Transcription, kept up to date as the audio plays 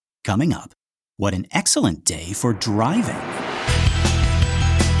Coming up, what an excellent day for driving.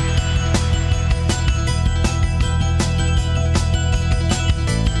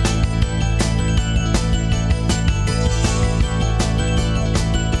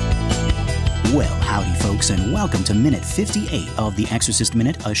 Well, howdy folks, and welcome to Minute 58 of The Exorcist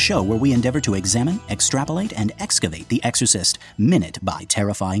Minute, a show where we endeavor to examine, extrapolate, and excavate The Exorcist minute by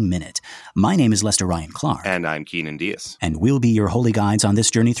terrifying minute. My name is Lester Ryan Clark. And I'm Keenan Diaz. And we'll be your holy guides on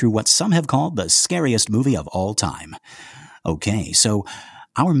this journey through what some have called the scariest movie of all time. Okay, so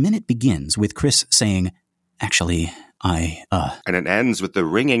our minute begins with Chris saying, actually, And it ends with the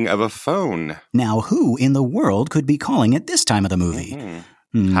ringing of a phone. Now, who in the world could be calling at this time of the movie?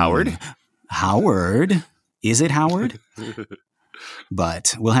 Howard? Howard? Is it Howard?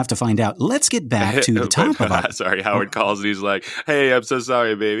 But we'll have to find out. Let's get back to the top of our... Sorry, Howard calls and he's like, hey, I'm so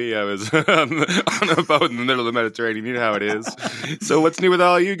sorry, baby. I was on a boat in the middle of the Mediterranean. You know how it is. So what's new with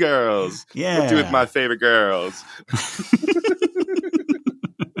all you girls? Yeah. What's new with my favorite girls?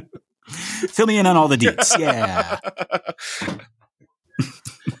 Fill me in on all the deets. Yeah.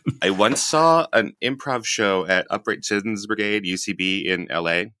 I once saw an improv show at Upright Citizens Brigade, UCB, in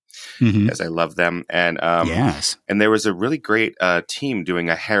LA. As I love them. And yes. And there was a really great team doing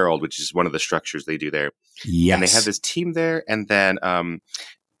a herald, which is one of the structures they do there. Yes. And they had this team there, and then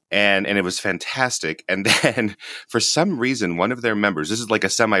and it was fantastic. And then for some reason, one of their members, this is like a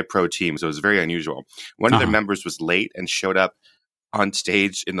semi-pro team, so it was very unusual. One of their members was late and showed up on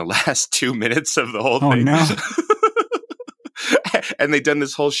stage in the last 2 minutes of the whole thing. Oh, no. And they'd done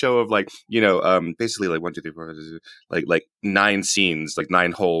this whole show of basically like 1, 2, 3, 4, like 9 scenes, like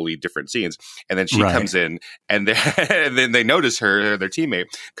 9 wholly different scenes. And then she comes in, and then they notice her, their teammate,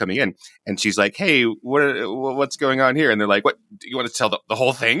 coming in, and she's like, "Hey, what's going on here?" And they're like, "What? Do you want to tell the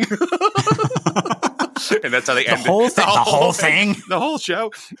whole thing?" And that's how they ended the whole thing, the whole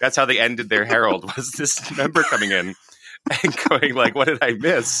show. That's how they ended their herald. Was this member coming in and going like, "What did I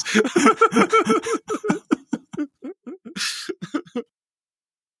miss?"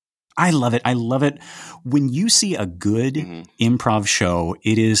 I love it. I love it. When you see a good improv show,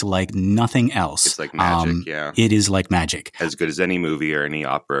 it is like nothing else. It's like magic, yeah. It is like magic. As good as any movie or any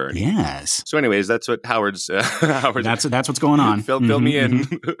opera. Or anything. Yes. So anyways, that's what Howard's... That's what's going on. Fill me in.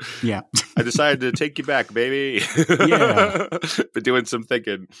 Yeah. I decided to take you back, baby. Yeah. Been doing some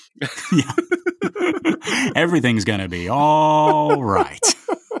thinking. Yeah. Everything's going to be all right.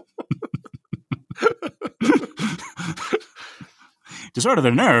 Disorder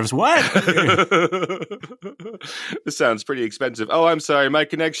the nerves. What? This sounds pretty expensive. Oh, I'm sorry. My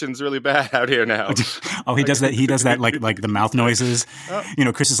connection's really bad out here now. Oh, he does that. He does that like the mouth noises. Oh. You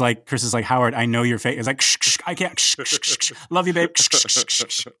know, Chris is like, Howard, I know your face. It's like, shh, shh, I can't. Shh, shh, shh, shh. Love you, babe. Shh, shh, shh,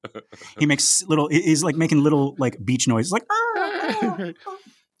 shh. He makes he's like making little like beach noises. Like, oh,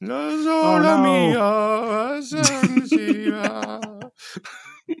 no.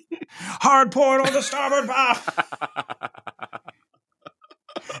 Hard port on the starboard bow.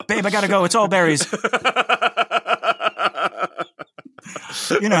 Babe, I gotta go. It's all berries.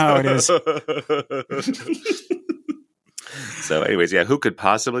 You know how it is. So, anyways, yeah, who could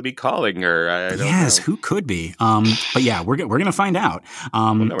possibly be calling her? I don't know. Who could be? But yeah, we're gonna find out.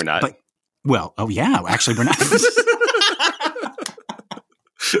 Well, no, we're not. Actually, we're not.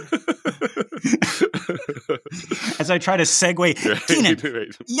 As I try to segue, Keenan,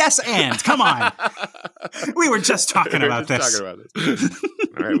 right. Yes, and come on. We were just talking about this. All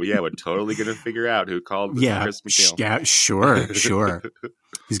right, well, yeah, we're totally going to figure out who called Chris McNeil. Yeah, sure.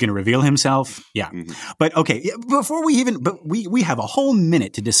 He's going to reveal himself. Yeah. But okay, before we even, we have a whole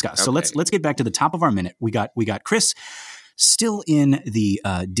minute to discuss. So let's get back to the top of our minute. We got Chris still in the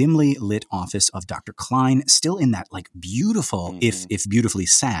dimly lit office of Dr. Klein, still in that like beautiful, if beautifully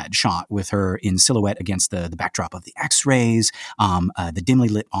sad shot with her in silhouette against the backdrop of the X-rays, the dimly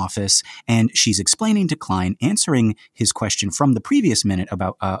lit office. And she's explaining to Klein, answering his question from the previous minute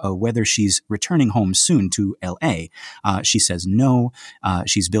about whether she's returning home soon to L.A. She says no.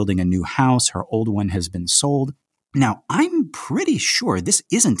 She's building a new house. Her old one has been sold. Now, I'm pretty sure this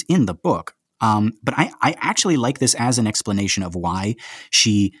isn't in the book. But I actually like this as an explanation of why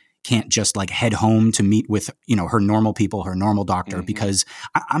she can't just like head home to meet with, her normal people, her normal doctor, because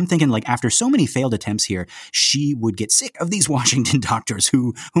I'm thinking like after so many failed attempts here, she would get sick of these Washington doctors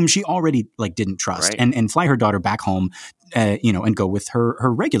whom she already like didn't trust and fly her daughter back home, and go with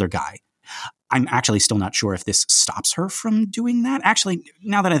her regular guy. I'm actually still not sure if this stops her from doing that. Actually,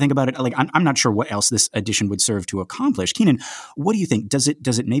 now that I think about it, like I'm not sure what else this edition would serve to accomplish. Keenan, what do you think? Does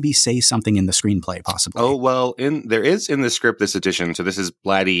it maybe say something in the screenplay possibly? Oh, well, there is in the script this edition. So this is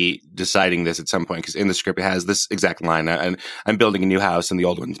Blatty deciding this at some point, because in the script it has this exact line, and I'm building a new house and the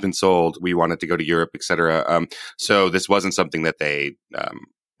old one's been sold. We wanted to go to Europe, etc. So this wasn't something that they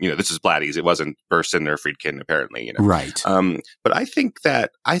this is Blatty's. It wasn't Burstyn or Friedkin, apparently. Right. But I think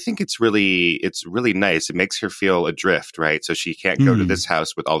it's really nice. It makes her feel adrift, right? So she can't go to this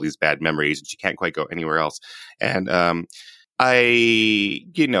house with all these bad memories, and she can't quite go anywhere else. And we're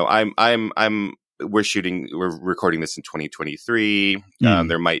recording this in 2023.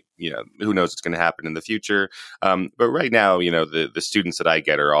 There might, who knows what's going to happen in the future. But right now, the students that I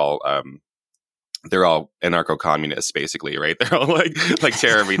get are all, they're all anarcho-communists, basically, right? They're all like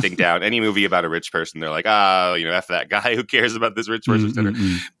tear everything down. Any movie about a rich person, they're like, F that guy, who cares about this rich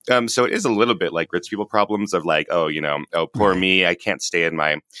person? So it is a little bit like rich people problems of like, poor me, I can't stay in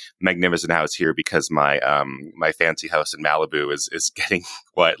my magnificent house here because my fancy house in Malibu is getting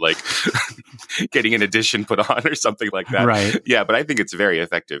getting an addition put on or something like that. Right. Yeah, but I think it's very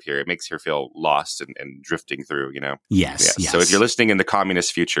effective here. It makes her feel lost and drifting through, Yes. So if you're listening in the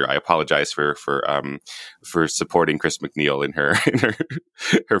communist future, I apologize for supporting Chris MacNeil in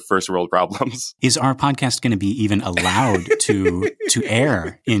her first world problems. Is our podcast going to be even allowed to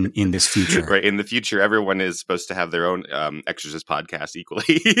air in this future? Right. In the future, everyone is supposed to have their own Exorcist podcast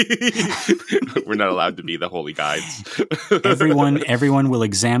equally. We're not allowed to be the holy guides. Everyone will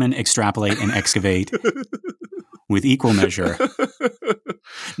examine, extrapolate, and excavate with equal measure.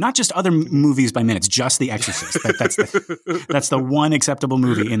 Not just other movies by minutes, just The Exorcist. That's the one acceptable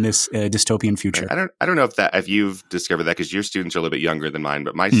movie in this dystopian future. I don't know if you've discovered that, because your students are a little bit younger than mine,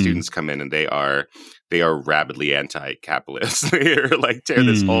 but my students come in and they are rabidly anti-capitalist. They're like, tear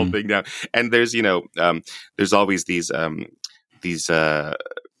this whole thing down. And there's there's always these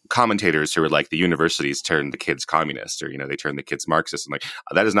commentators who are like, the universities turn the kids communist, or they turn the kids Marxist, and like,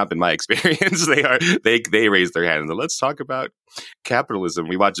 that has not been my experience. They raise their hand and let's talk about capitalism.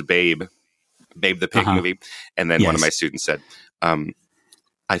 We watched Babe the Pig movie, and then one of my students said,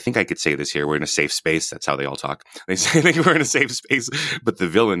 I think I could say this here. We're in a safe space. That's how they all talk. They say, I think we're in a safe space, but the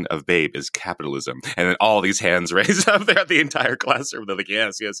villain of Babe is capitalism. And then all these hands raised up throughout the entire classroom. They're like,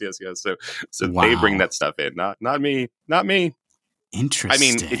 yes. So wow. They bring that stuff in. Not me. Interesting. I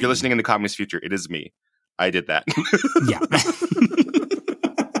mean, if you're listening in the communist future, it is me. I did that. Yeah.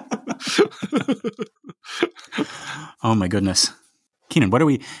 Oh my goodness. Keenan, what are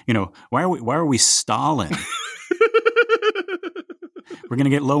we, why are we stalling? We're going to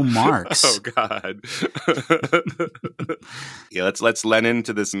get low marks. Oh God. Yeah, let's Lenin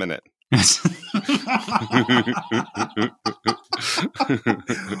to this minute.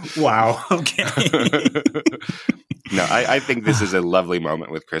 Wow. Okay. No, I think this is a lovely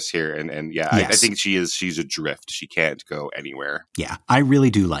moment with Chris here, and yeah, yes. I think she's adrift. She can't go anywhere. Yeah, I really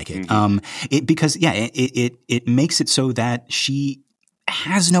do like it. It makes it so that she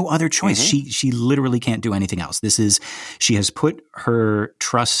has no other choice. She literally can't do anything else. She has put her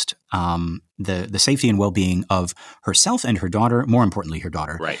trust, the safety and well-being of herself and her daughter, more importantly her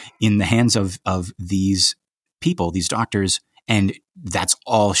daughter, right, in the hands of these people, these doctors. And that's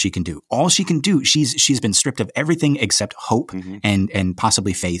all she can do. All she can do. She's been stripped of everything except hope and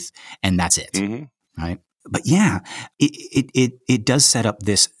possibly faith, and that's it. Right. But yeah, it does set up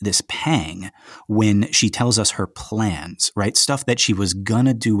this pang when she tells us her plans, right? Stuff that she was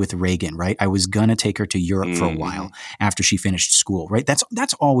gonna do with Reagan, right? I was gonna take her to Europe for a while after she finished school, right?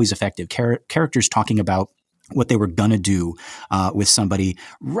 That's always effective. Characters talking about what they were gonna do with somebody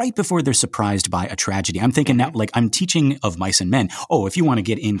right before they're surprised by a tragedy. I'm thinking now, like, I'm teaching of Mice and Men. Oh, if you want to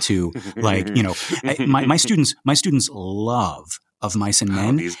get into like, my students love Of Mice and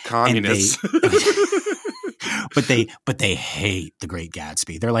Men. Oh, these communists. But they hate The Great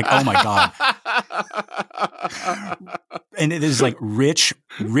Gatsby. They're like, oh my God. And it is like rich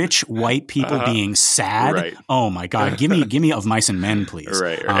white people being sad. Right. Oh my God. Give me Of Mice and Men, please.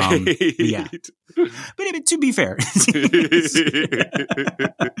 Right. Yeah. But to be fair,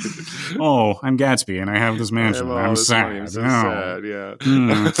 oh, I'm Gatsby and I have this mansion. I'm sad. I'm so sad. Yeah.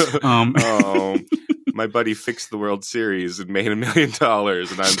 My buddy fixed the World Series and made $1 million,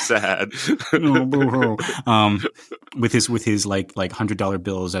 and I'm sad. Oh, boo-hoo. With his like $100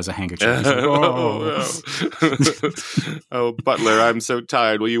 bills as a handkerchief. Like, oh, Butler, I'm so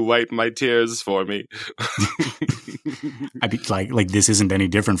tired. Will you wipe my tears for me? I'd be like this isn't any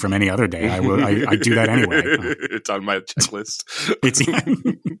different from any other day. I do that anyway. It's on my checklist.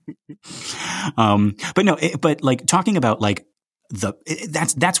 But no, but like talking about like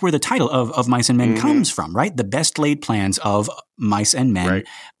that's where the title of Mice and Men comes from, right? The best laid plans of mice and men. Right.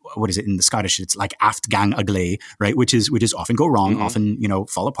 What is it in the Scottish? It's like aft gang ugly, right? Which is often go wrong, often,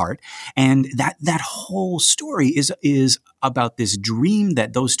 fall apart. And that whole story is about this dream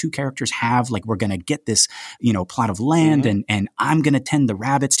that those two characters have. Like, we're going to get this, plot of land and I'm going to tend the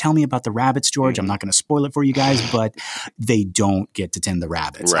rabbits. Tell me about the rabbits, George. I'm not going to spoil it for you guys, but they don't get to tend the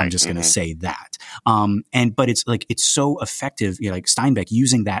rabbits. Right. I'm just going to say that. But it's like, it's so effective, like Steinbeck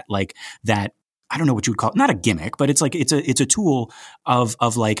using that, like that, I don't know what you would call it, not a gimmick, but it's like, it's a tool of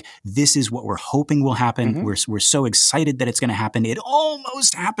like, this is what we're hoping will happen. We're so excited that it's going to happen. It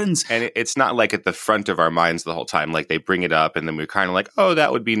almost happens. And it's not like at the front of our minds the whole time. Like, they bring it up and then we're kind of like, oh,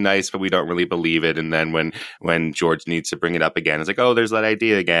 that would be nice, but we don't really believe it. And then when George needs to bring it up again, it's like, oh, there's that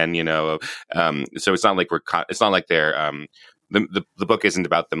idea again, so it's not like it's not like they're, the book isn't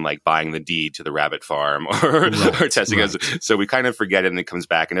about them like buying the deed to the rabbit farm or testing us. So we kind of forget it and it comes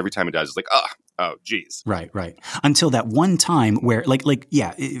back. And every time it does, it's like, oh, geez. Right. Until that one time where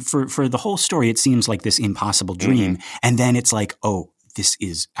for the whole story, it seems like this impossible dream. And then it's like, oh, this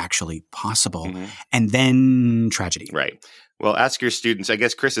is actually possible. And then tragedy. Right. Well, ask your students. I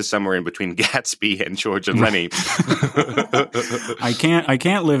guess Chris is somewhere in between Gatsby and George and Lenny. I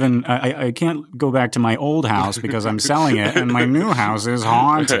can't live in. I can't go back to my old house because I'm selling it, and my new house is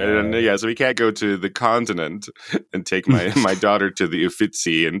haunted. So we can't go to the continent and take my daughter to the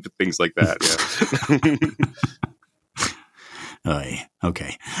Uffizi and things like that. Yeah.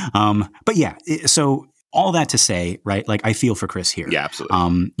 Okay. But yeah. So. All that to say, right? Like, I feel for Chris here. Yeah,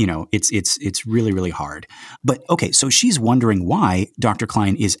 absolutely. It's really, really hard. But okay, so she's wondering why Dr.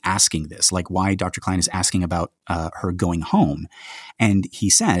 Klein is asking this, like why Dr. Klein is asking about her going home. And he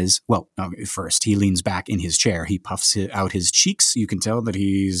says, first he leans back in his chair. He puffs out his cheeks. You can tell that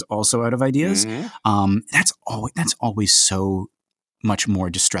he's also out of ideas. That's always so much more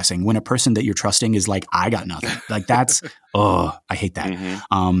distressing when a person that you're trusting is like, I got nothing. Like, that's, I hate that.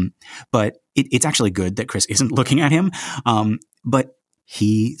 But it's actually good that Chris isn't looking at him. But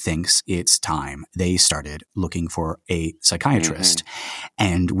he thinks it's time they started looking for a psychiatrist.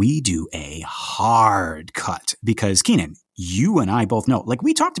 And we do a hard cut because, Keenan, you and I both know, like,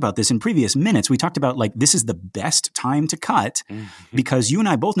 we talked about this in previous minutes. We talked about, like, this is the best time to cut because you and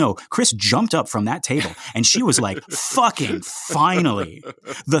I both know Chris jumped up from that table and she was like, fucking finally,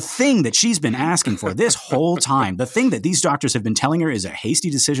 the thing that she's been asking for this whole time, the thing that these doctors have been telling her is a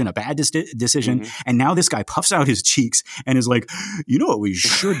hasty decision, a bad decision. And now this guy puffs out his cheeks and is like, you know what we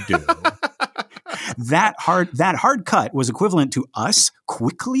should do? That hard cut was equivalent to us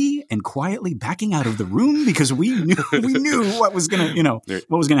quickly and quietly backing out of the room because we knew what was gonna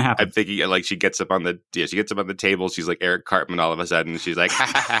happen. I'm thinking like she gets up on the table. She's like Eric Cartman all of a sudden. She's like, ha,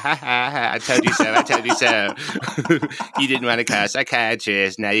 ha, ha, ha, ha, I told you so. You didn't want to call a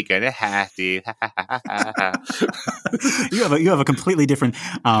psychiatrist. Now you're gonna have to. You have a completely different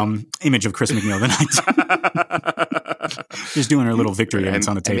image of Chris McNeil than I do. Just doing her little victory dance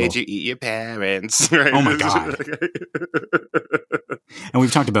on the table. I made you eat your parents. Oh my god! And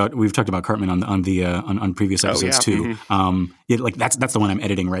we've talked about Cartman on previous episodes too. Like that's the one I'm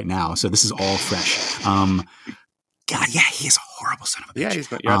editing right now. So this is all fresh. God, yeah, he is a horrible son of a bitch.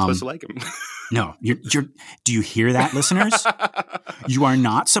 Yeah, you're not supposed to like him. No, you're. Do you hear that, listeners? You are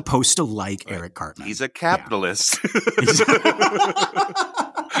not supposed to like Eric Cartman. He's a capitalist.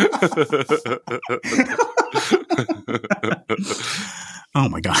 Oh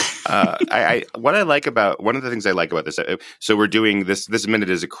my god! One of the things I like about this. So we're doing this. This minute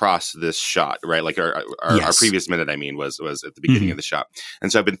is across this shot, right? Like our previous minute, I mean, was at the beginning of the shot.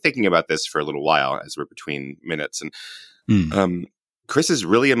 And so I've been thinking about this for a little while as we're between minutes. And Chris is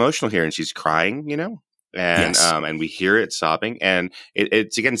really emotional here, and she's crying, and we hear it sobbing, and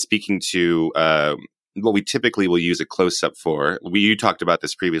it's again speaking to what we typically will use a close up for. You talked about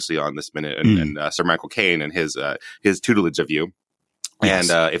this previously on this minute, and Sir Michael Caine and his tutelage of you.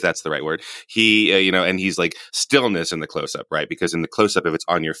 Yes. And if that's the right word, he, and he's like stillness in the close up, right? Because in the close up, if it's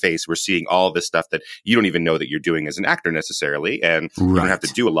on your face, we're seeing all this stuff that you don't even know that you're doing as an actor necessarily, and you don't have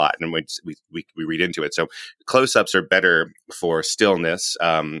to do a lot, and we read into it. So close ups are better for stillness.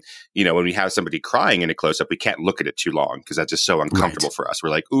 When we have somebody crying in a close up, we can't look at it too long because that's just so uncomfortable for us.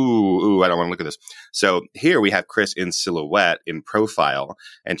 We're like, ooh, I don't want to look at this. So here we have Chris in silhouette in profile,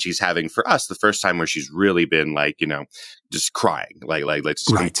 and she's having for us the first time where she's really been like, just crying, like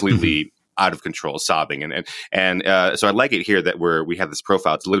just completely out of control, sobbing, and so I like it here that we have this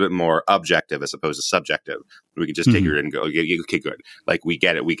profile. It's a little bit more objective as opposed to subjective. We can just take her in and go, okay, good. Like we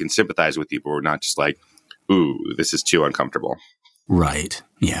get it. We can sympathize with you, but we're not just like, ooh, this is too uncomfortable. Right.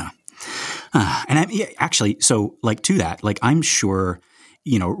 Yeah. Actually, so like to that, like I'm sure,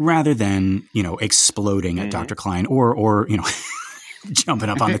 rather than, exploding at Dr. Klein or jumping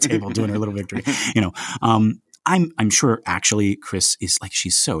up on the table, doing her little victory, I'm sure actually Chris is like,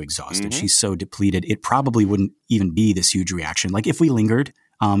 she's so exhausted. She's so depleted. It probably wouldn't even be this huge reaction. Like if we lingered,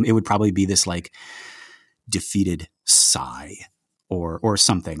 it would probably be this like defeated sigh or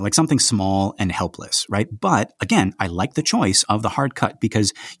something, like something small and helpless. Right. But again, I like the choice of the hard cut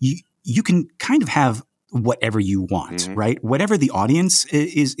because you can kind of have whatever you want, right? Whatever the audience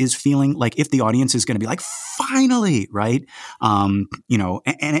is feeling, like if the audience is going to be like, finally, right? And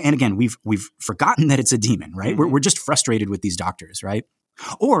again, we've forgotten that it's a demon, right? We're just frustrated with these doctors, right?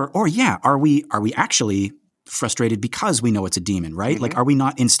 Or are we actually frustrated because we know it's a demon, right? Like, are we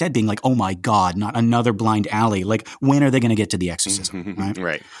not instead being like, oh my God, not another blind alley? Like, when are they going to get to the exorcism, right?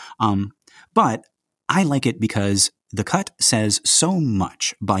 Right. But I like it because the cut says so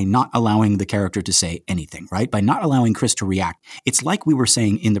much by not allowing the character to say anything, right? By not allowing Chris to react. It's like we were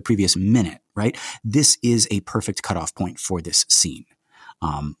saying in the previous minute, right? This is a perfect cutoff point for this scene.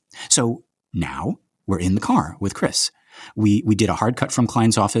 So now we're in the car with Chris. We did a hard cut from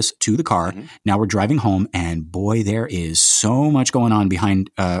Klein's office to the car. Now we're driving home, and boy, there is so much going on behind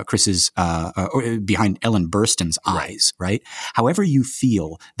behind Ellen Burstyn's eyes, right? However you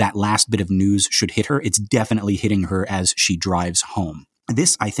feel that last bit of news should hit her, it's definitely hitting her as she drives home.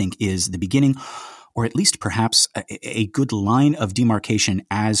 This, I think, is the beginning, or at least perhaps a good line of demarcation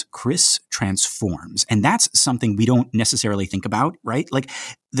as Chris transforms. And that's something we don't necessarily think about, right? Like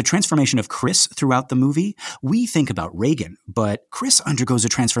the transformation of Chris throughout the movie, we think about Regan, but Chris undergoes a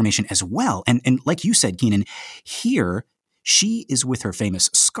transformation as well. And like you said, Keenan, here she is with her famous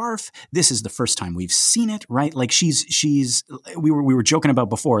scarf. This is the first time we've seen it, right? Like we were joking about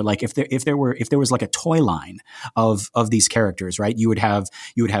before, like if there was like a toy line of these characters, right? You would have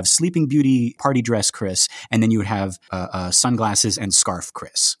Sleeping Beauty party dress Chris, and then you would have sunglasses and scarf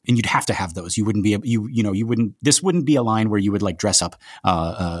Chris, and you'd have to have those. You wouldn't be this wouldn't be a line where you would like dress up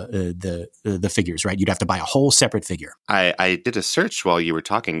the figures, right? You'd have to buy a whole separate figure. I did a search while you were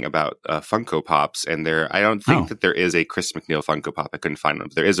talking about Funko Pops, and I don't think that there is a Chris McNeil Funko Pop. I couldn't find them.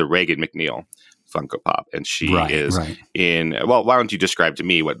 There is a Regan McNeil Funko Pop, and she is in. Well, why don't you describe to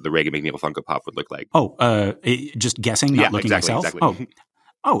me what the Regan McNeil Funko Pop would look like? Just guessing, not looking myself. Exactly.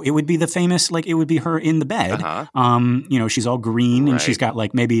 Oh, it would be the famous, like it would be her in the bed. She's all green and she's got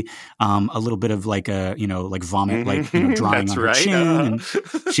like maybe a little bit of like like vomit, like drying on her chin. And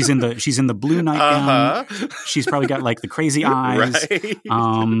she's in the blue nightgown. She's probably got like the crazy eyes.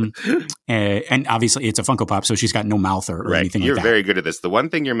 And obviously it's a Funko Pop, so she's got no mouth or anything You're like that. You're very good at this. The one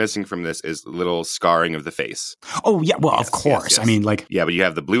thing you're missing from this is little scarring of the face. Oh yeah, well of course. Yes. I mean, like but you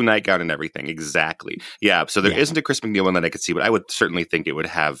have the blue nightgown and everything. Exactly. Yeah. So there isn't a Chris McNeil one that I could see, but I would certainly think it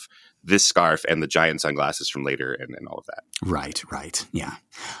would have this scarf and the giant sunglasses from later and all of that. Right. Yeah.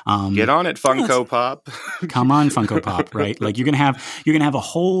 Get on it, Funko Pop. Come on, Funko Pop. Right. Like you're gonna have a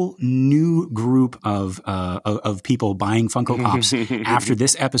whole new group of people buying Funko Pops after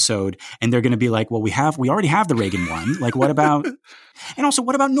this episode, and they're gonna be like, well, we already have the Reagan one. Like, what about? And also,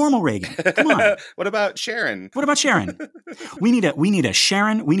 what about normal Reagan? Come on. What about Sharon? We need a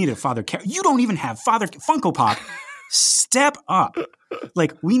Sharon. We need a Father. You don't even have Father Funko Pop. Step up.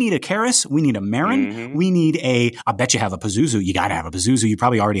 Like, we need a Karis. We need a Marin. We need I bet you have a Pazuzu. You got to have a Pazuzu. You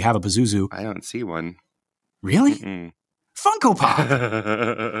probably already have a Pazuzu. I don't see one. Really? Funko Pop.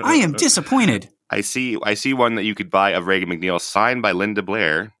 I am disappointed. I see one that you could buy of Regan McNeil signed by Linda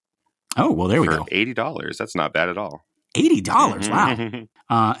Blair. Oh, well, there we go. $80. That's not bad at all. $80? Wow.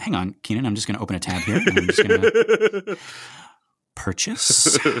 Hang on, Keenan. I'm just going to open a tab here. I'm just going to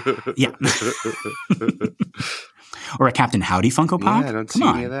purchase. Yeah. Or a Captain Howdy Funko Pop? Yeah, I don't see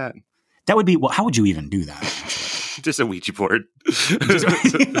any of that. That would be, well, how would you even do that? Just a Ouija board.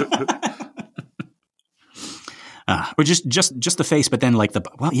 Or just the face, but then like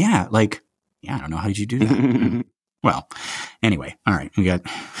I don't know. How did you do that? Well, anyway, all right. We got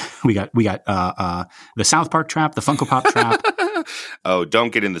the South Park trap, the Funko Pop trap. Oh,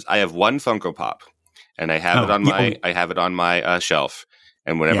 don't get in this. I have one Funko Pop, and I have it on my shelf.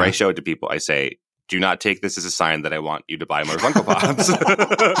 And whenever I show it to people, I say, do not take this as a sign that I want you to buy more Funko Pops.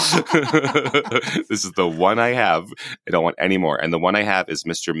 This is the one I have. I don't want any more. And the one I have is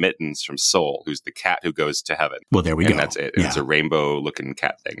Mr. Mittens from Soul, who's the cat who goes to heaven. Well, there we go. And that's it. Yeah. It's a rainbow-looking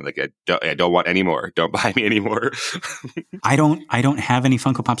cat thing. Like I don't want any more. Don't buy me any more. I don't have any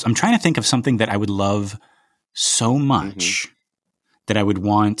Funko Pops. I'm trying to think of something that I would love so much that I would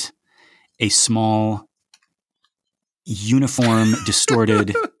want a small, uniform,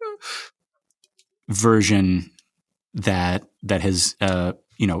 distorted version that has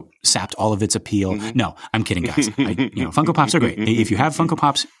sapped all of its appeal. Mm-hmm. No, I'm kidding, guys. Funko Pops are great. If you have Funko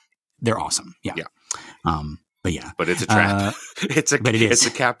Pops, they're awesome. Yeah. But yeah. But it's a trap. It's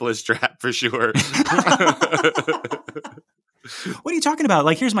a capitalist trap for sure. What are you talking about?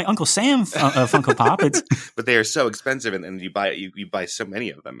 Like, here's my Uncle Sam Funko Pop. But they are so expensive, and you buy so many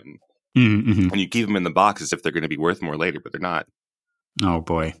of them, and you keep them in the box as if they're going to be worth more later, but they're not. Oh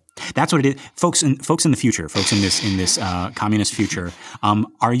boy, that's what it is, folks in the future, folks in this communist future.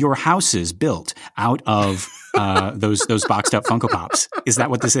 Are your houses built out of those boxed up Funko Pops? Is that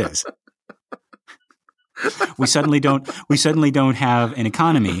what this is? We suddenly don't have an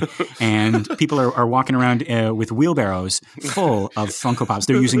economy, and people are walking around with wheelbarrows full of Funko Pops.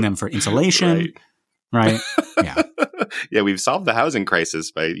 They're using them for insulation, right? Yeah. Yeah, we've solved the housing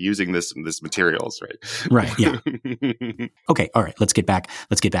crisis by using this materials, right? Right. Yeah. Okay. All right. Let's get back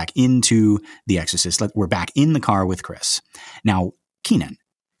into The Exorcist. We're back in the car with Chris. Now, Keenan,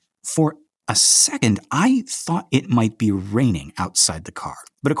 for a second, I thought it might be raining outside the car.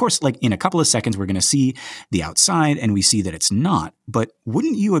 But of course, like in a couple of seconds, we're going to see the outside and we see that it's not. But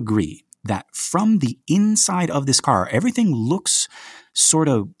wouldn't you agree that from the inside of this car, everything looks sort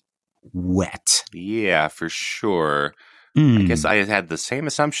of wet? Yeah, for sure. I guess I had the same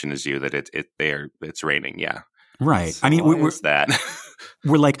assumption as you that it's raining. Yeah. Right. So I mean,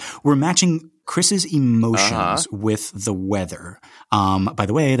 we're matching Chris's emotions with the weather. By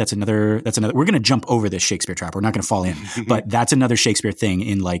the way, that's another. We're going to jump over this Shakespeare trap. We're not going to fall in, but that's another Shakespeare thing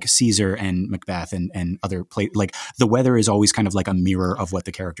in like Caesar and Macbeth and other plays. Like the weather is always kind of like a mirror of what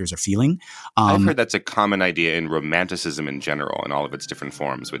the characters are feeling. I've heard that's a common idea in Romanticism in general, in all of its different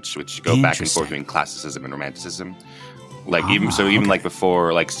forms, which go back and forth between Classicism and Romanticism. Like even like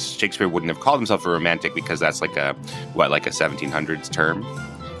before, like Shakespeare wouldn't have called himself a romantic because that's like a 1700s term.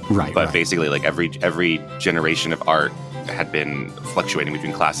 Right. But basically, like every generation of art had been fluctuating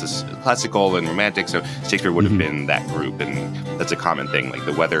between classical and romantic. So Shakespeare would have been that group, and that's a common thing. Like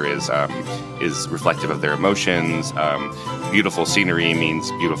the weather is reflective of their emotions. Beautiful scenery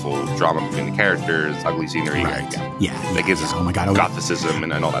means beautiful drama between the characters. Ugly scenery, right? Yeah. That gives us Gothicism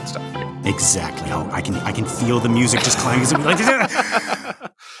and all that stuff. Right? Exactly. Oh, I can feel the music just climbing.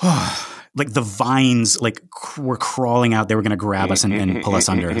 Like the vines, like were crawling out. They were going to grab us and pull us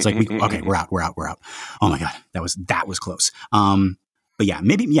under. It's like, we're out. Oh my God, that was close. But yeah,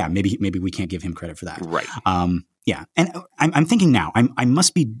 maybe we can't give him credit for that. Right. Yeah. And I'm thinking now, I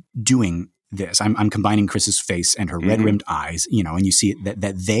must be doing this. I'm combining Chris's face and her red-rimmed eyes, and you see that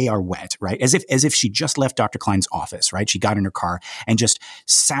they are wet, right? As if she just left Dr. Klein's office, right? She got in her car and just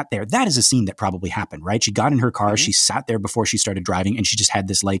sat there. That is a scene that probably happened, right? She got in her car, she sat there before she started driving, and she just had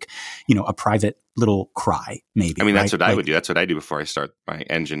this like, a private little cry, maybe. I mean, that's what I would do. That's what I do before I start my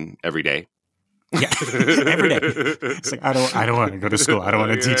engine every day. Yeah, every day. It's like I don't want to go to school. I don't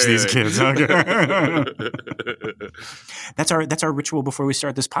want to teach these kids. That's our ritual before we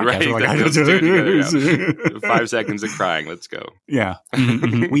start this podcast. Right, like, 5 seconds of crying. Let's go. Yeah,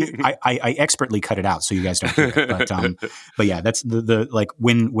 I expertly cut it out so you guys don't hear it. But yeah, that's the like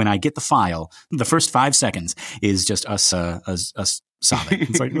when I get the file, the first 5 seconds is just us sobbing.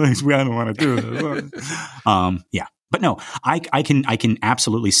 It's like I don't want to do this. Yeah, but no, I can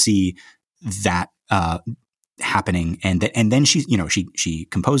absolutely see that happening, and then she she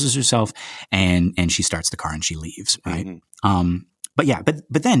composes herself and she starts the car and she leaves, right? But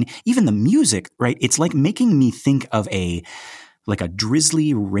then even the music, right? It's like making me think of a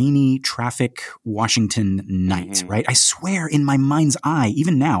drizzly, rainy traffic Washington night, right? I swear in my mind's eye,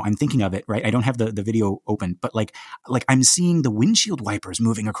 even now I'm thinking of it, right? I don't have the video open, but like I'm seeing the windshield wipers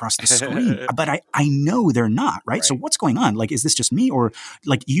moving across the screen, but I know they're not, right? So what's going on? Like, is this just me, or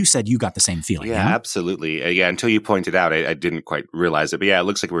like you said, you got the same feeling? Yeah, absolutely. Yeah, until you pointed out, I didn't quite realize it, but yeah, it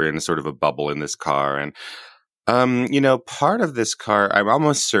looks like we're in a sort of a bubble in this car. And, part of this car, I'm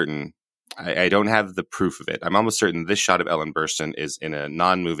almost certain, I don't have the proof of it. I'm almost certain this shot of Ellen Burstyn is in a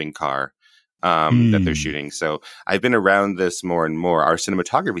non-moving car that they're shooting. So I've been around this more and more. Our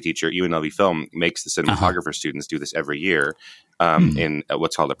cinematography teacher at UNLV Film makes the cinematographer students do this every year in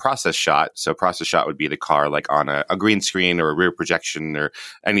what's called a process shot. So process shot would be the car like on a green screen or a rear projection or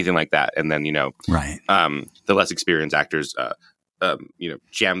anything like that. And then, the less experienced actors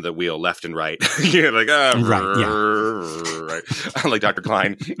jam the wheel left and right. Like, right. Like Dr.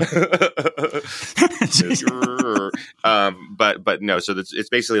 Klein. But no, so it's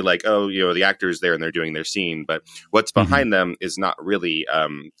basically like, the actor's there and they're doing their scene, but what's behind them is not really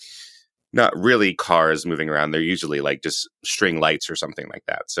cars moving around. They're usually like just string lights or something like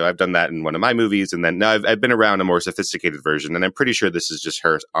that. So I've done that in one of my movies, and then now I've been around a more sophisticated version, and I'm pretty sure this is just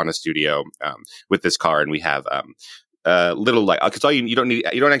her on a studio with this car, and we have little light, because you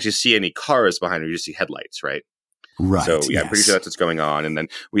don't actually see any cars behind her. You just see headlights, right? Right. So yeah, I'm pretty sure that's what's going on. And then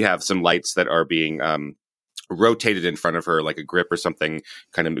we have some lights that are being rotated in front of her, like a grip or something,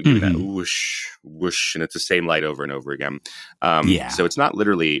 kind of doing that whoosh, whoosh, and it's the same light over and over again. So it's not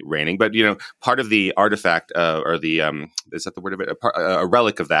literally raining, but part of the artifact or the is that the word of it? A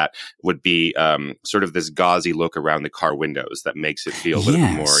relic of that would be sort of this gauzy look around the car windows that makes it feel a little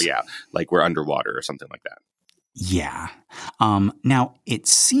bit more, like we're underwater or something like that. Yeah. Now, it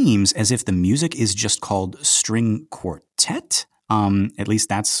seems as if the music is just called string quartet. At least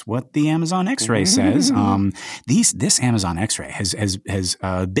that's what the Amazon X-Ray says. This Amazon X-Ray has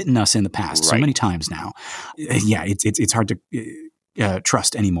bitten us in the past so many times now. Yeah, it's hard to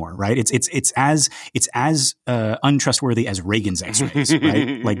trust anymore, right? It's as untrustworthy as Reagan's X-rays,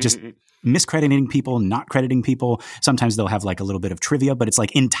 right? Like just miscrediting people, not crediting people. Sometimes they'll have like a little bit of trivia, but it's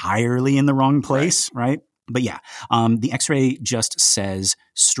like entirely in the wrong place, right? But yeah, the X-ray just says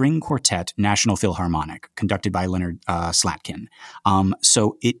String Quartet National Philharmonic, conducted by Leonard Slatkin.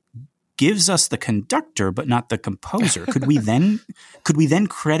 So it gives us the conductor, but not the composer. Could we then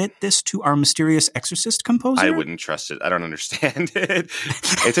credit this to our mysterious exorcist composer? I wouldn't trust it. I don't understand it.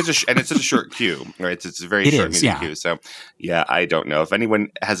 It's such a short cue, right? It's a very short music cue. So yeah, I don't know if anyone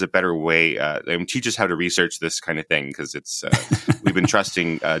has a better way. Teach us how to research this kind of thing, because it's we've been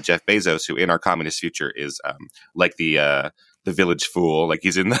trusting Jeff Bezos, who in our communist future is like the village fool. Like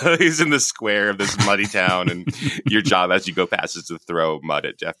he's in the square of this muddy town, and your job as you go past is to throw mud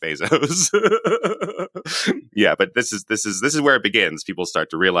at Jeff Bezos. Yeah, but this is where it begins. People start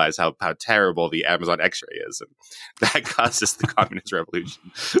to realize how terrible the Amazon X-ray is, and that causes the communist revolution.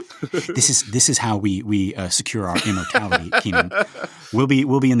 This is how we secure our immortality, Keenan. We'll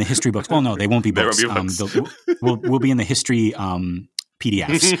be in the history books. Well, no, they won't be books. We'll be in the history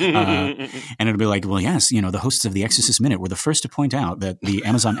PDFs. And it'll be like, well, yes, the hosts of the Exorcist Minute were the first to point out that the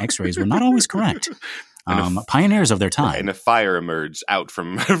Amazon X-rays were not always correct. Pioneers of their time. And a fire emerged out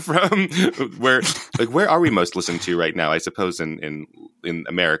from where are we most listened to right now? I suppose in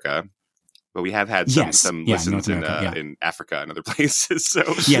America. But we have had some listens in Africa and other places. So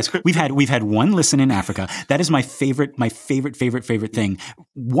yes, we've had one listen in Africa. That is my favorite thing.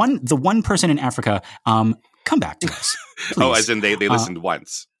 The one person in Africa, come back to us. Oh, as in they listened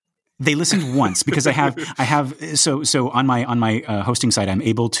once. They listened once, because I have so on my hosting site, I'm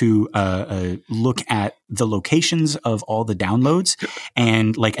able to look at the locations of all the downloads,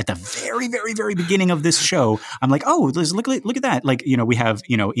 and like at the very, very, very beginning of this show, I'm like, oh, look at that. Like, we have,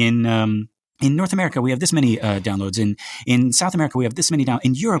 in North America, we have this many downloads. In South America, we have this many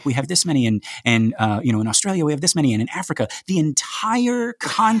in Europe, we have this many. And in Australia, we have this many. And in Africa, the entire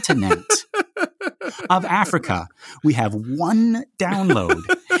continent of Africa, we have one download.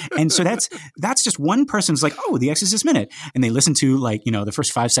 And so that's just one person's like, oh, the Exorcist Minute. And they listen to the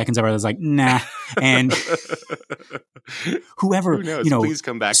first 5 seconds of it. I was like, nah. And whoever, who knows? Please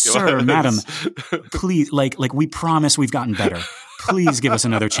come back to sir, us. madam, please, like we promise we've gotten better. Please give us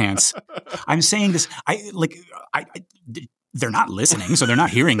another chance. I'm saying this. They're not listening, so they're not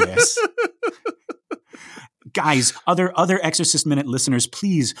hearing this. Guys, other Exorcist Minute listeners,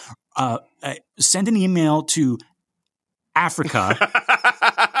 please send an email to Africa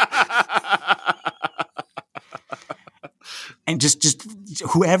and just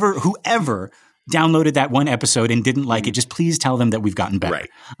whoever downloaded that one episode and didn't like it, just please tell them that we've gotten better.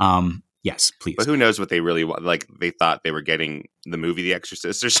 Right. Yes, please. But who knows what they really want? Like, they thought they were getting the movie The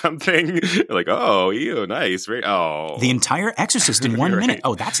Exorcist or something. Like, oh, ew, nice. Right? Oh. The entire Exorcist in 1 minute.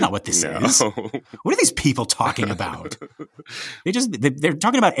 Oh, that's not what this is. What are these people talking about? They're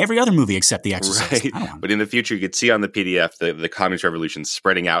talking about every other movie except The Exorcist. Right. But in the future, you could see on the PDF the Communist Revolution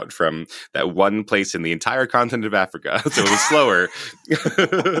spreading out from that one place in the entire continent of Africa. So it was slower.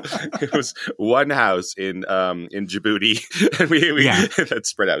 It was one house in Djibouti. And that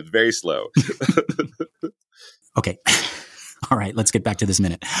spread out. It was very slow. Okay. All right, let's get back to this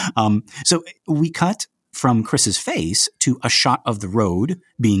minute. So we cut from Chris's face to a shot of the road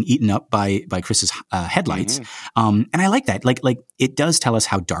being eaten up by Chris's headlights. And I like that. Like it does tell us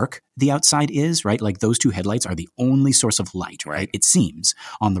how dark the outside is, right? Like those two headlights are the only source of light, right? It seems,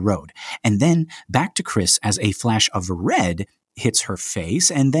 on the road. And then back to Chris as a flash of red hits her face,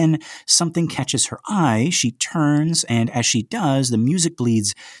 and then something catches her eye. She turns, and as she does, the music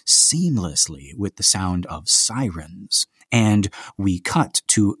bleeds seamlessly with the sound of sirens. And we cut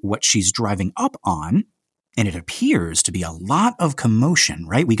to what she's driving up on, and it appears to be a lot of commotion,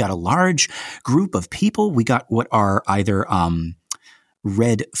 right? We got a large group of people. We got what are either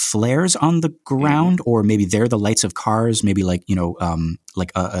red flares on the ground, or maybe they're the lights of cars, maybe like,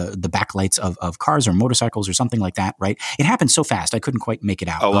 the backlights of cars or motorcycles or something like that, right? It happened so fast, I couldn't quite make it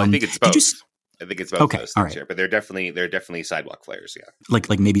out. I think it's both. I think it's both okay, of those all things right. here, but they're definitely sidewalk flares, yeah.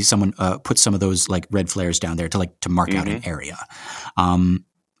 Like maybe someone put some of those like red flares down there to mark out an area.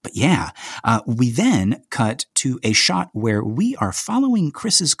 But yeah, we then cut to a shot where we are following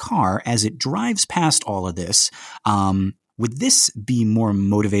Chris's car as it drives past all of this. Would this be more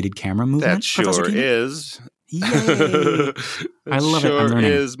motivated camera movement? That sure is. Yay! I love it. I'm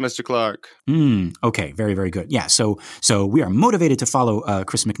learning. Is Mr. Clark. Okay, very, very good. Yeah, so we are motivated to follow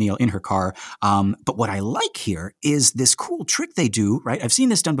Chris MacNeil in her car. But what I like here is this cool trick they do, right? I've seen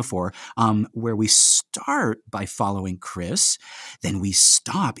this done before, where we start by following Chris, then we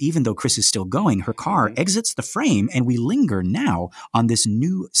stop, even though Chris is still going. Her car exits the frame, and we linger now on this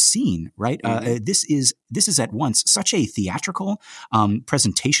new scene, right? This is at once such a theatrical,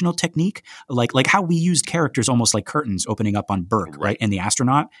 presentational technique, like how we used characters almost like curtains opening up on Burke, right? And the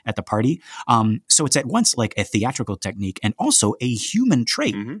astronaut at the party. So it's at once like a theatrical technique and also a human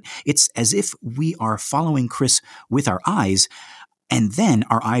trait. It's as if we are following Chris with our eyes, and then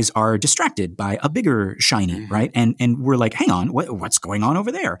our eyes are distracted by a bigger shiny, right? And we're like, hang on, what's going on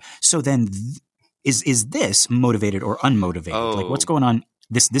over there? So then is this motivated or unmotivated? Like what's going on?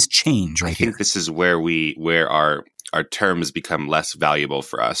 This change right here. I think this is where our terms become less valuable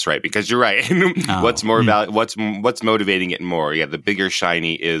for us, right? Because you're right. What's more what's motivating it more? Yeah, the bigger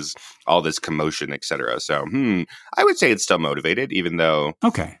shiny is all this commotion, etc. So, I would say it's still motivated, even though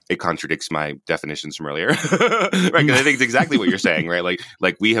it contradicts my definitions from earlier, right? Because I think it's exactly what you're saying, right?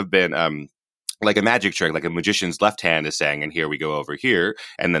 Like we have been. Like a magic trick, like a magician's left hand is saying, and here we go over here.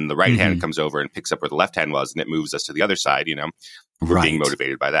 And then the right hand comes over and picks up where the left hand was, and it moves us to the other side, We're being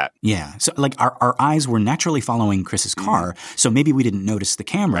motivated by that. Yeah. So like our eyes were naturally following Chris's car. So maybe we didn't notice the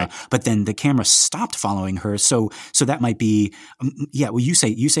camera, but then the camera stopped following her. So that might be, well, you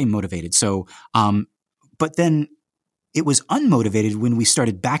say motivated. So, but then it was unmotivated when we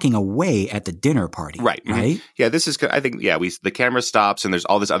started backing away at the dinner party. Right. Yeah, this is, I think, the camera stops and there's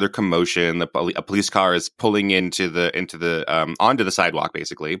all this other commotion. A police car is pulling onto the sidewalk,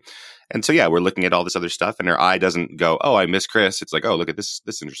 basically. And so, we're looking at all this other stuff, and our eye doesn't go, "Oh, I miss Chris." It's like, "Oh, look at this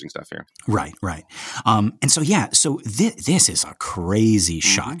interesting stuff here." Right. And so, this is a crazy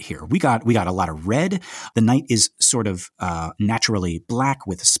shot here. We got a lot of red. The night is sort of naturally black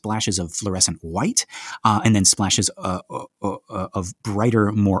with splashes of fluorescent white, and then splashes of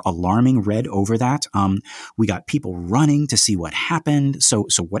brighter, more alarming red over that. We got people running to see what happened. So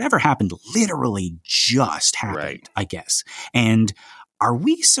whatever happened literally just happened, I guess. And are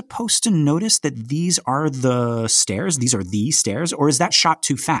we supposed to notice that these are the stairs? These are the stairs, or is that shot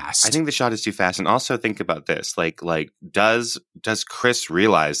too fast? I think the shot is too fast. And also think about this: like does Chris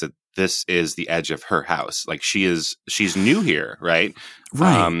realize that this is the edge of her house? Like she's new here, right?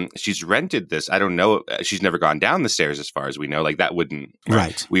 Right. She's rented this. I don't know. She's never gone down the stairs, as far as we know. Like that wouldn't.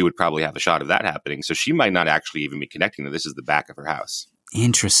 Right. We would probably have a shot of that happening. So she might not actually even be connecting that this is the back of her house.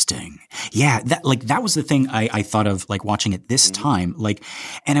 Interesting. Yeah, that was the thing I thought of, like, watching it this time. Like,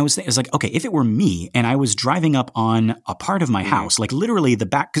 and I was like, okay, if it were me and I was driving up on a part of my house, like literally the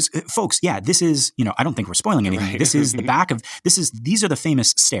back, because folks, this is, I don't think we're spoiling anything. Right. This is the back of, these are the famous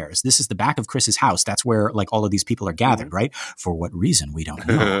stairs. This is the back of Chris's house. That's where like all of these people are gathered, right? For what reason, we don't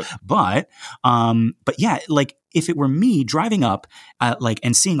know. But yeah, like, if it were me driving up,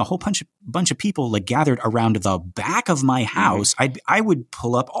 and seeing a whole bunch of people like gathered around the back of my house, I would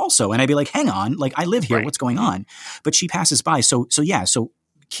pull up also, and I'd be like, "Hang on, like I live here. Right. What's going on?" But she passes by, so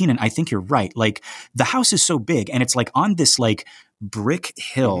Keenan, I think you're right. Like the house is so big, and it's like on this like brick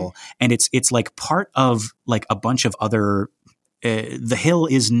hill, and it's like part of like a bunch of other. The hill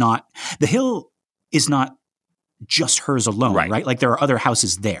is not just hers alone, right? Like there are other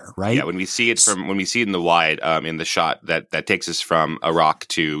houses there, right? Yeah, when we see it in the wide, in the shot that takes us from Iraq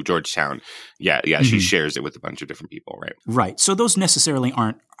to Georgetown, she shares it with a bunch of different people, right? Right. So those necessarily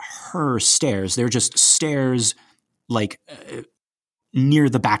aren't her stairs; they're just stairs, like near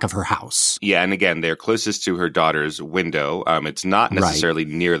the back of her house. Yeah, and again, they're closest to her daughter's window. It's not necessarily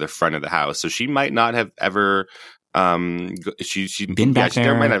near the front of the house, so she might not have ever. She been back there.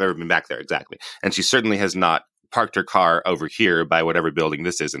 She might not have ever been back there, exactly, and she certainly has not parked her car over here by whatever building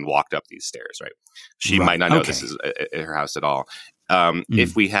this is and walked up these stairs, right? She might not know this is her house at all.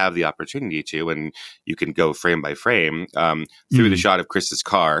 if we have the opportunity to, and you can go frame by frame through the shot of Chris's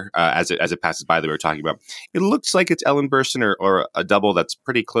car as it passes by that we were talking about. It looks like it's Ellen Burstyn or a double that's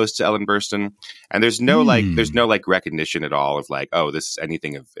pretty close to Ellen Burstyn, and there's no recognition at all of like, oh, this is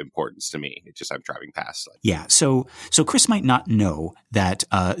anything of importance to me. It's just I'm driving past. Yeah. So Chris might not know that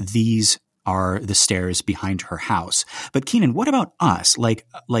these are the stairs behind her house. But Keenan, what about us? Like,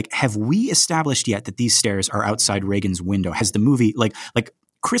 have we established yet that these stairs are outside Reagan's window? Has the movie like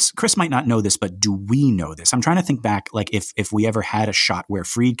Chris might not know this, but do we know this? I'm trying to think back, like if we ever had a shot where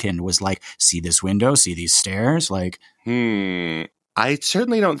Friedkin was like, see this window, see these stairs, like. I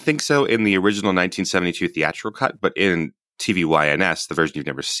certainly don't think so in the original 1972 theatrical cut, but in TVYNS, the version you've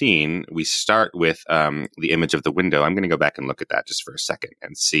never seen, we start with the image of the window. I'm going to go back and look at that just for a second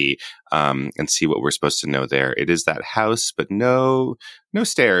and see what we're supposed to know there. It is that house, but no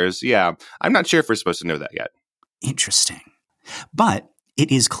stairs. Yeah, I'm not sure if we're supposed to know that yet. Interesting. But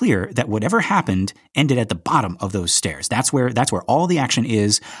it is clear that whatever happened ended at the bottom of those stairs. That's where all the action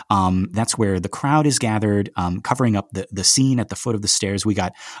is. That's where the crowd is gathered, covering up the scene at the foot of the stairs. We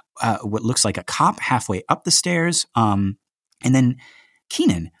got what looks like a cop halfway up the stairs. And then,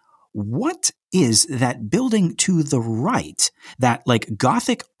 Keenan, what is that building to the right? That like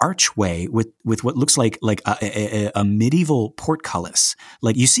Gothic archway with what looks like a medieval portcullis.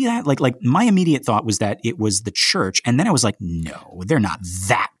 Like, you see that? Like my immediate thought was that it was the church, and then I was like, no, they're not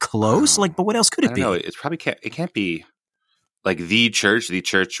that close. Like, but what else could it be? No, it probably can't. It can't be like the church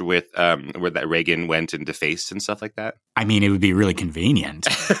with where that Reagan went and defaced and stuff like that. I mean, it would be really convenient.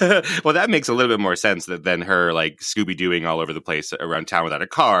 Well, that makes a little bit more sense than her like Scooby-Dooing all over the place around town without a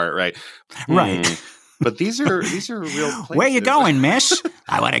car, right? Right. But these are real places. Where you going, miss?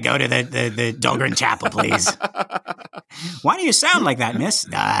 I want to go to the Dahlgren Chapel, please. Why do you sound like that, miss?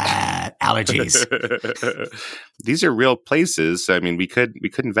 Allergies. These are real places. I mean, we could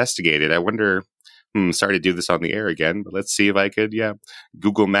investigate it. I wonder. Sorry to do this on the air again, but let's see if I could,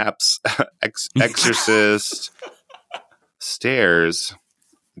 Google Maps, Exorcist, stairs,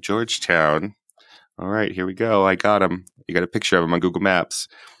 Georgetown. All right, here we go. I got them. You got a picture of them on Google Maps.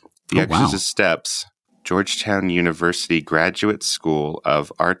 The Exorcist steps, Georgetown University Graduate School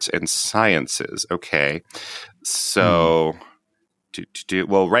of Arts and Sciences. Okay. So,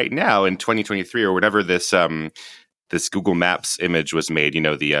 well, right now in 2023 or whatever this Google Maps image was made,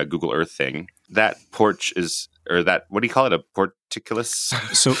 the Google Earth thing, that porch is, or that, what do you call it? A portcullis?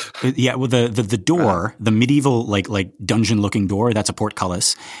 So, yeah, well, the door, the medieval, like dungeon looking door, that's a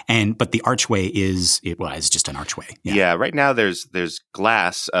portcullis. But the archway is just an archway. Yeah. Right now there's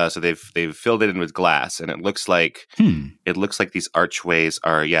glass. So they've filled it in with glass, and it looks like, these archways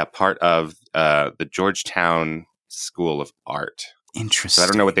are, part of, the Georgetown School of Art. Interesting. So I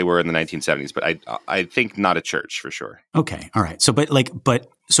don't know what they were in the 1970s, but I think not a church for sure. Okay, all right. So,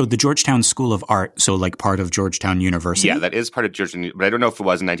 so the Georgetown School of Art, so like part of Georgetown University. Yeah, that is part of Georgetown, but I don't know if it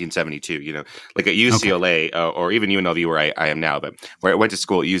was in 1972. Like at UCLA or even UNLV, where I am now, but where I went to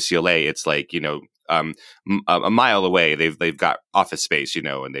school at UCLA, it's like a mile away. They've got office space,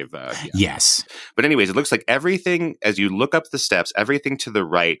 and they've yes. But anyways, it looks like everything as you look up the steps, everything to the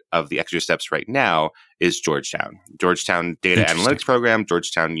right of the Exorcist steps right now is Georgetown Data Analytics Program,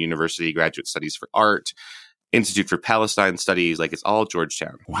 Georgetown University Graduate Studies for Art, Institute for Palestine Studies. Like, it's all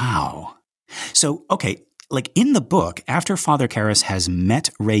Georgetown. Wow. So, okay. Like in the book, after Father Karras has met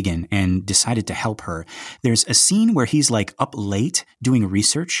Reagan and decided to help her, there's a scene where he's like up late doing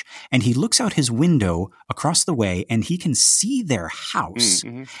research, and he looks out his window across the way and he can see their house.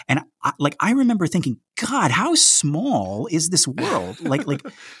 Mm-hmm. And I remember thinking, God, how small is this world?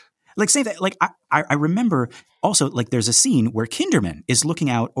 Like say that, like I remember also, like, there's a scene where Kinderman is looking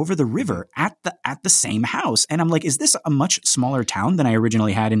out over the river at the same house, and I'm like, is this a much smaller town than I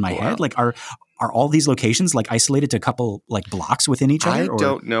originally had in my head? Like, are all these locations like isolated to a couple like blocks within each other? I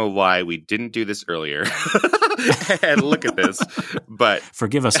don't know why we didn't do this earlier and look at this, but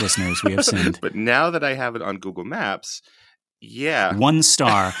forgive us, listeners, we have sinned. But now that I have it on Google Maps. Yeah. 1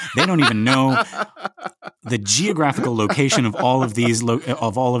 star. They don't even know the geographical location of all of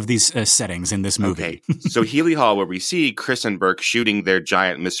these settings in this movie. Okay. So Healy Hall, where we see Chris and Burke shooting their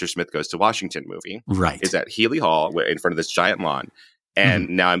giant Mr. Smith Goes to Washington movie, right, is at Healy Hall in front of this giant lawn. And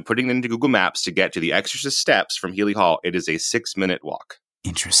now I'm putting it into Google Maps to get to the Exorcist steps from Healy Hall. It is a 6-minute walk.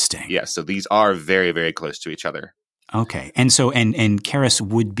 Interesting. Yeah. So these are very, very close to each other. Okay. And so, and Karras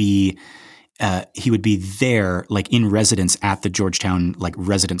would be... he would be there, like in residence at the Georgetown, like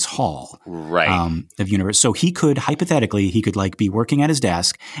residence hall, right? Of university. So he could hypothetically, like be working at his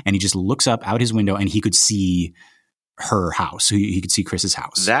desk, and he just looks up out his window, and he could see her house. So he could see Chris's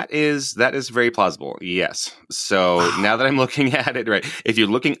house. That is very plausible. Yes. So now that I'm looking at it, right, if you're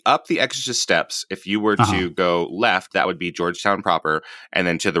looking up the Exorcist steps, if you were to go left, that would be Georgetown proper. And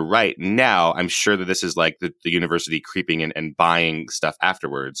then to the right, now I'm sure that this is like the university creeping in and buying stuff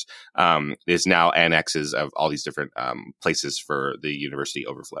afterwards, is now annexes of all these different places for the university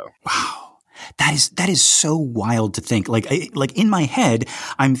overflow. Wow. That is so wild to think. Like in my head,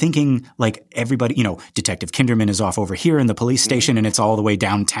 I'm thinking like everybody, Detective Kinderman is off over here in the police station, and it's all the way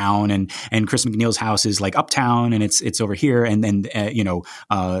downtown, and Chris MacNeil's house is like uptown, and it's over here, and then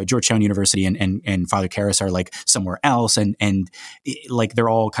Georgetown University and Father Karras are like somewhere else, and like they're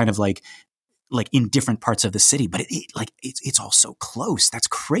all kind of like in different parts of the city, but it's all so close. That's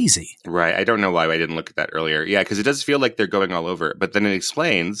crazy. Right. I don't know why I didn't look at that earlier. Yeah, because it does feel like they're going all over. But then it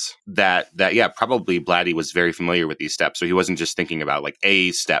explains that probably Blatty was very familiar with these steps. So he wasn't just thinking about like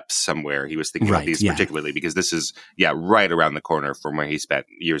a step somewhere. He was thinking about these particularly because this is, right around the corner from where he spent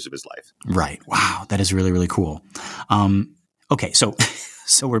years of his life. Right. Wow. That is really, really cool. Okay.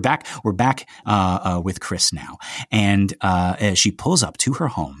 So we're back with Chris now. And as she pulls up to her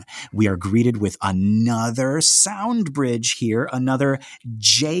home, we are greeted with another sound bridge here, another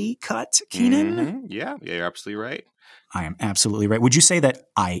J-cut, Keenan. Mm-hmm. Yeah, you're absolutely right. I am absolutely right. Would you say that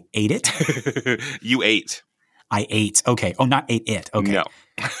I ate it? You ate. I ate. Okay. Oh, not ate it. Okay. No.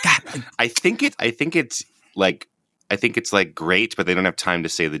 God. I think it's like great, but they don't have time to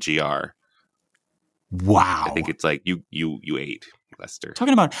say the GR. Wow. I think it's like you ate. Lester.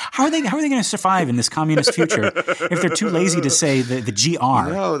 Talking about how are they going to survive in this communist future if they're too lazy to say the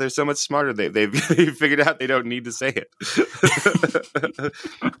GR? No, they're so much smarter. They've figured out they don't need to say it.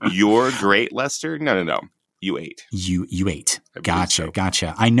 You're great, Lester. No. You ate. You ate.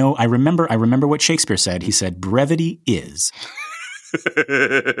 Gotcha. I know. I remember what Shakespeare said. He said, "Brevity is."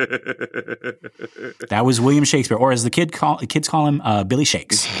 That was William Shakespeare, or as the kids call him, Billy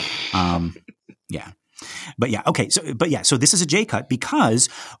Shakes. Yeah. But yeah, okay. So this is a J-cut because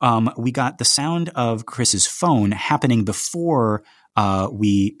we got the sound of Chris's phone happening before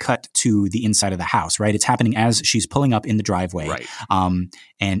we cut to the inside of the house, right? It's happening as she's pulling up in the driveway. Right.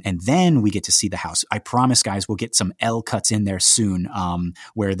 And then we get to see the house. I promise, guys, we'll get some L cuts in there soon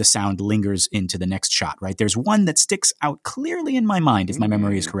where the sound lingers into the next shot, right? There's one that sticks out clearly in my mind, if my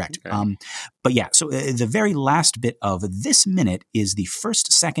memory is correct. Okay. But yeah, so the very last bit of this minute is the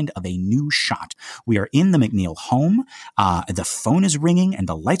first second of a new shot. We are in the MacNeil home. The phone is ringing and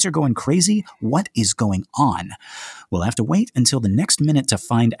the lights are going crazy. What is going on? We'll have to wait until the next minute to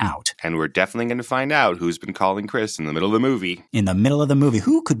find out. And we're definitely going to find out who's been calling Chris in the middle of the movie. In the middle of the movie.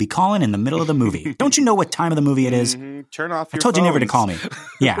 Who could be calling in the middle of the movie? Don't you know what time of the movie it is? Mm-hmm. Turn off your I told phones. you never to call me.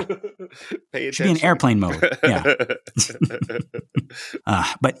 Yeah. Pay attention. Should be in airplane mode. Yeah.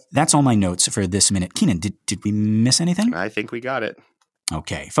 But that's all my notes for this minute. Keenan, did we miss anything? I think we got it.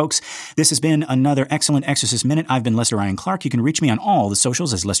 Okay, folks, this has been another excellent Exorcist Minute. I've been Lester Ryan Clark. You can reach me on all the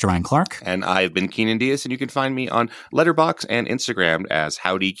socials as Lester Ryan Clark. And I've been Keenan Diaz, and you can find me on Letterboxd and Instagram as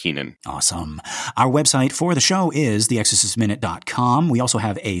Howdy Keenan. Awesome. Our website for the show is theexorcistminute.com. We also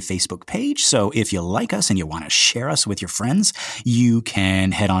have a Facebook page, so if you like us and you want to share us with your friends, you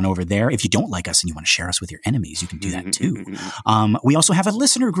can head on over there. If you don't like us and you want to share us with your enemies, you can do that too. We also have a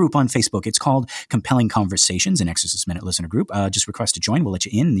listener group on Facebook. It's called Compelling Conversations, an Exorcist Minute listener group. Just request to join. We'll let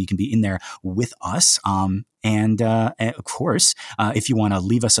you in. You can be in there with us. And of course, if you want to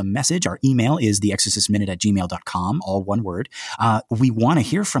leave us a message, our email is theexorcistminute@gmail.com, all one word. We want to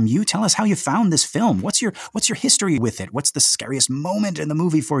hear from you. Tell us how you found this film. What's your history with it? What's the scariest moment in the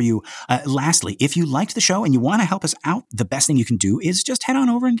movie for you? Lastly, if you liked the show and you want to help us out, the best thing you can do is just head on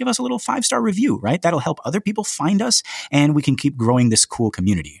over and give us a little 5-star review, right? That'll help other people find us, and we can keep growing this cool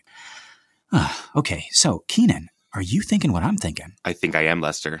community. Okay, so Keenan, are you thinking what I'm thinking? I think I am,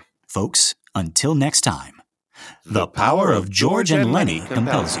 Lester. Folks, until next time, the power of George and Lenny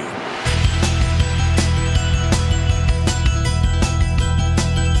compels you.